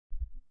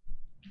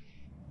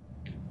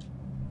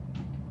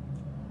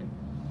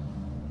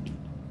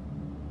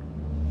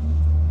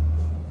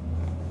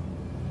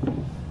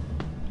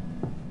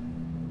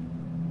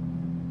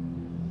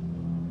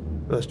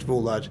First of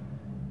all, I'd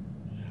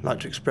like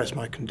to express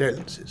my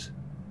condolences.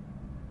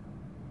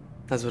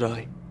 As would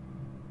I.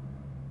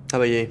 How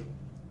about you?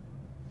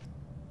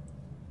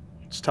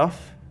 It's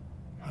tough,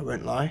 I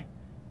won't lie.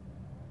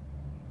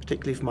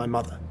 Particularly for my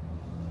mother.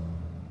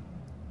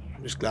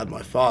 I'm just glad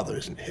my father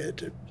isn't here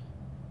to...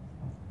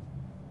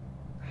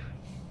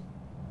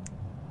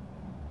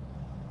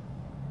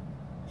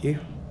 You?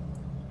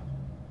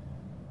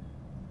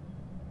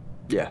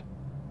 Yeah.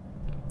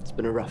 It's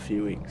been a rough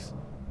few weeks.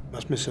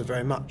 Must miss her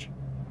very much.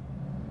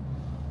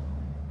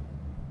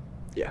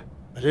 Yeah.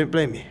 I don't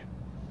blame you.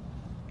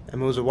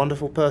 Emma was a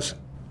wonderful person.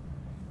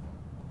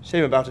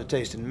 Shame about her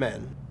taste in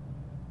men.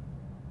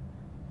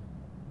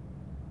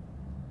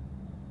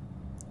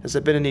 Has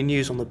there been any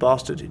news on the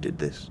bastard who did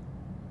this?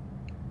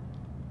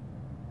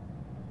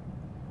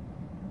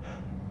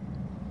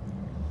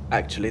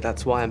 Actually,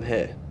 that's why I'm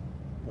here.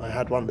 I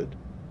had wondered.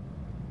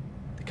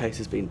 The case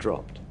has been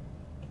dropped.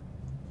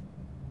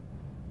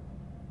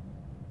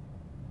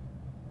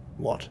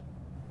 What?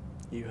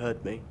 You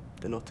heard me.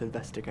 They're not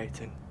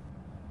investigating.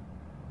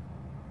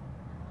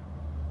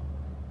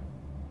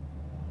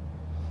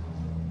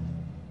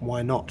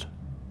 Why not?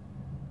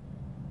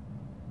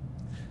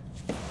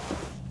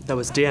 There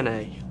was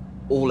DNA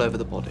all over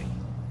the body.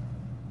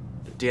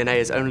 But DNA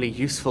is only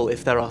useful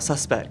if there are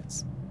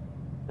suspects,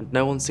 and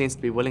no one seems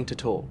to be willing to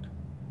talk.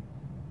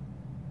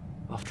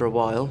 After a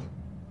while,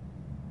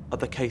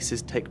 other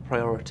cases take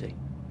priority.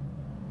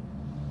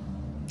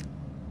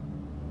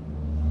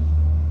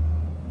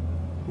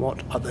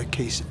 What other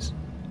cases?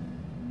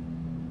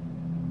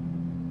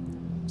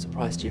 I'm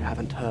surprised you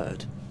haven't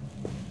heard.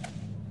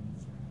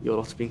 Your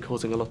lot have been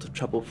causing a lot of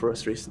trouble for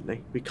us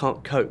recently. We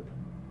can't cope.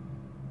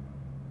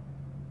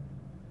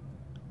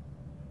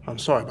 I'm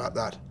sorry about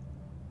that.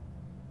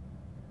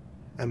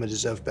 Emma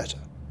deserved better.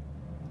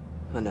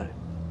 I know.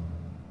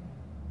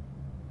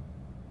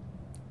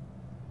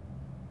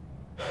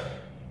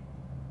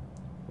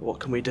 What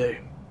can we do?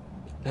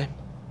 No?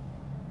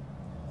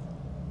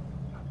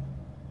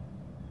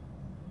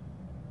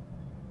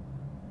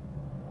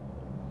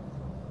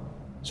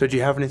 So do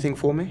you have anything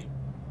for me?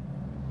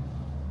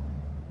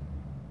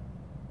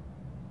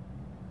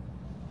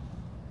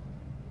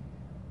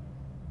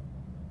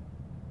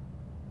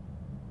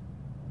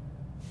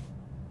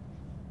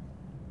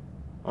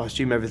 I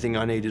assume everything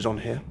I need is on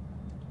here.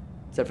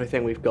 It's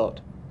everything we've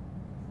got.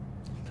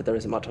 But there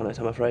isn't much on it,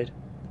 I'm afraid.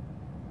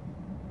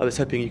 I was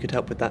hoping you could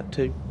help with that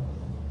too.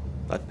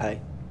 I'd pay.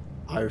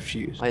 I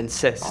refuse. I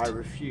insist. I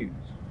refuse.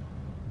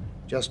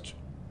 Just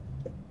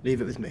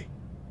leave it with me.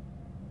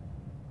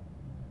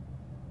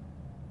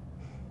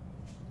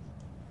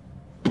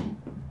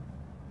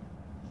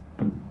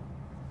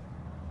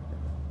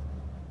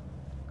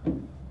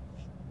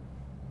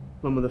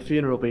 When will the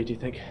funeral be, do you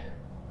think?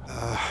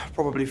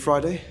 Probably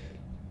Friday.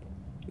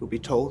 You'll be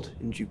told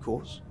in due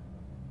course.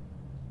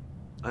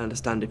 I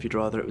understand if you'd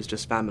rather it was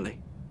just family.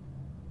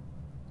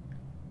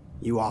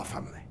 You are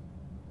family.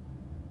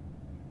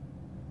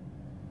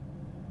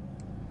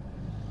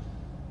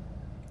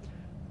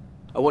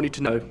 I want you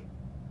to know,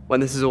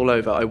 when this is all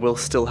over, I will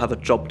still have a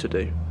job to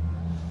do.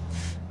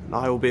 And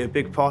I will be a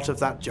big part of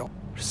that job.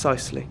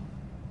 Precisely.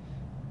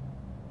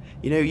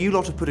 You know, you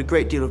lot have put a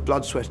great deal of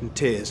blood, sweat and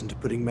tears into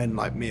putting men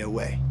like me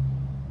away.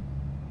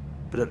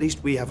 But at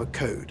least we have a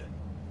code.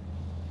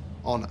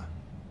 Honor.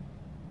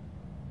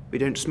 We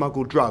don't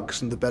smuggle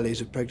drugs in the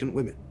bellies of pregnant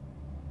women.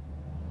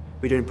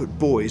 We don't put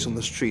boys on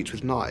the streets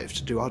with knives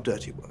to do our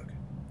dirty work.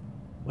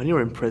 When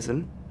you're in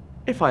prison,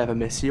 if I ever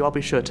miss you, I'll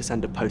be sure to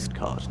send a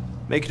postcard.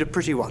 Make it a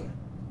pretty one.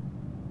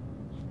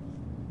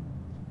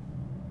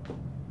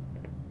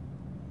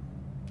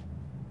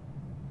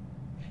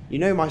 You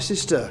know, my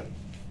sister,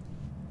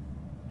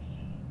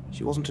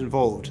 she wasn't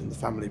involved in the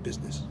family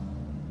business.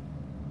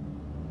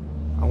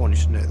 I want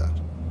you to know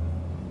that.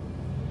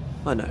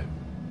 I know.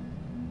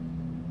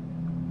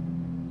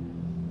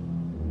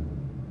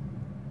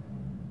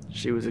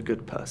 She was a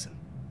good person.